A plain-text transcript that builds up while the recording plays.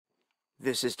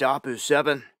This is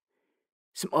Dabu7.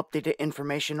 Some updated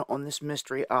information on this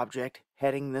mystery object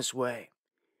heading this way.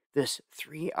 This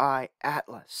 3-eye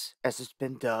atlas, as it's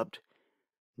been dubbed.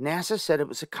 NASA said it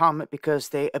was a comet because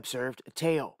they observed a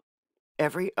tail.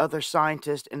 Every other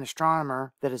scientist and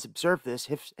astronomer that has observed this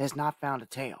has not found a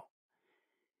tail.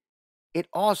 It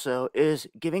also is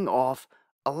giving off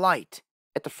a light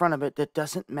at the front of it that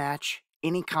doesn't match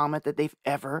any comet that they've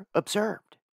ever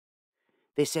observed.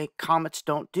 They say comets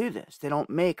don't do this. They don't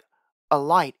make a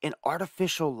light, an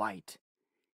artificial light,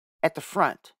 at the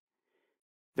front.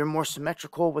 They're more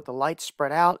symmetrical with the light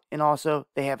spread out, and also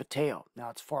they have a tail.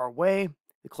 Now, it's far away.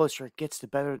 The closer it gets, the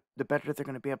better they're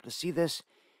going to be able to see this.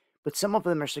 But some of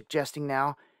them are suggesting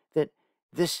now that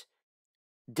this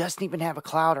doesn't even have a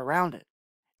cloud around it,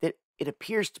 that it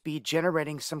appears to be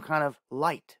generating some kind of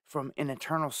light from an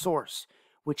internal source,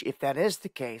 which, if that is the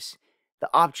case, the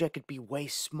object could be way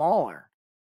smaller.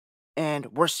 And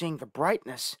we're seeing the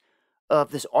brightness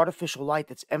of this artificial light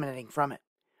that's emanating from it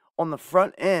on the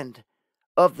front end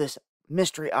of this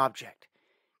mystery object.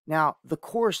 Now, the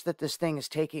course that this thing is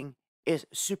taking is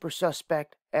super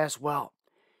suspect as well.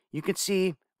 You can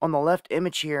see on the left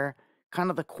image here kind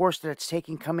of the course that it's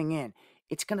taking coming in.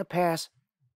 It's going to pass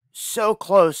so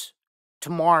close to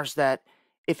Mars that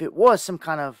if it was some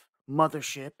kind of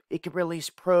mothership, it could release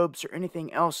probes or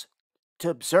anything else to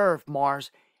observe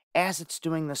Mars as it's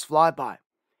doing this flyby.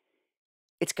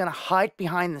 It's going to hide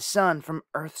behind the sun from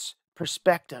Earth's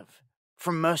perspective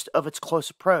for most of its close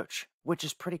approach, which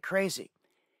is pretty crazy.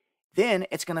 Then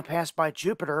it's going to pass by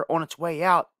Jupiter on its way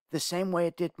out the same way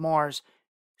it did Mars,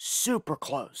 super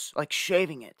close, like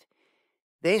shaving it.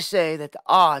 They say that the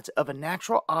odds of a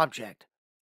natural object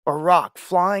or rock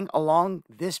flying along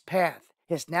this path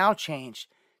has now changed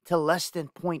to less than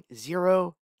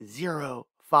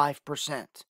 0.005%.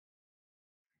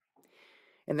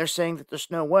 And they're saying that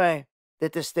there's no way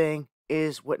that this thing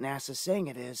is what NASA's saying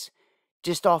it is,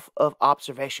 just off of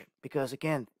observation. Because,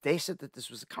 again, they said that this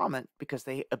was a comet because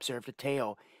they observed a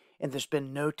tail, and there's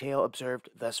been no tail observed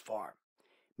thus far.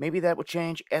 Maybe that will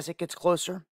change as it gets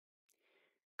closer.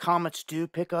 Comets do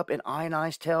pick up an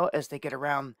ionized tail as they get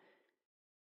around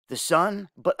the sun,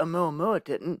 but Oumuamua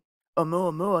didn't.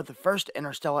 Oumuamua, the first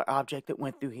interstellar object that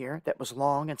went through here that was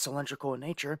long and cylindrical in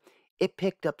nature, it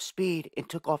picked up speed and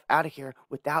took off out of here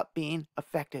without being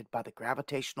affected by the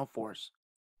gravitational force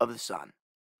of the sun.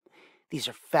 These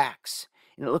are facts.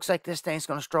 And it looks like this thing's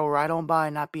going to stroll right on by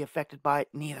and not be affected by it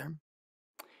neither.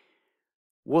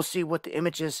 We'll see what the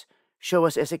images show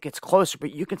us as it gets closer.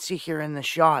 But you can see here in the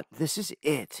shot, this is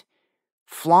it.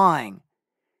 Flying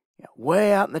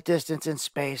way out in the distance in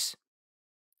space.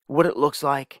 What it looks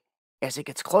like as it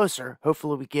gets closer.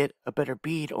 Hopefully we get a better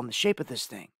bead on the shape of this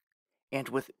thing. And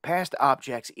with past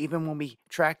objects, even when we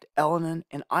tracked Elenin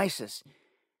and Isis,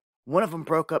 one of them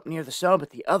broke up near the sun,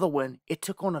 but the other one, it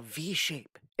took on a V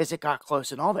shape as it got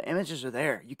close. And all the images are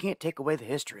there. You can't take away the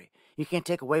history. You can't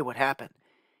take away what happened.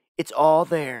 It's all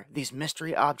there. These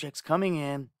mystery objects coming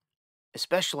in,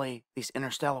 especially these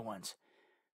interstellar ones,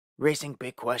 raising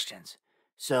big questions.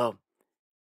 So,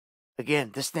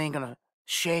 again, this thing going to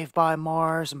shave by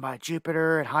Mars and by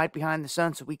Jupiter and hide behind the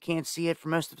sun so we can't see it for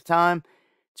most of the time.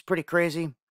 It's pretty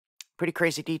crazy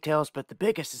details, but the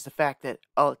biggest is the fact that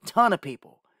a ton of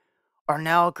people are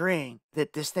now agreeing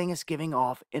that this thing is giving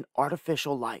off an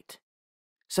artificial light,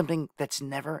 something that's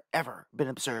never, ever been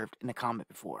observed in a comet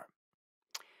before.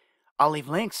 I'll leave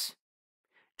links.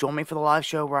 Join me for the live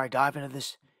show where I dive into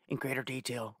this in greater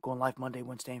detail, going live Monday,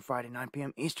 Wednesday, and Friday, 9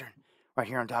 p.m. Eastern, right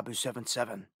here on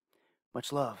Dabu77.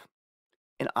 Much love,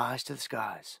 and eyes to the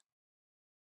skies.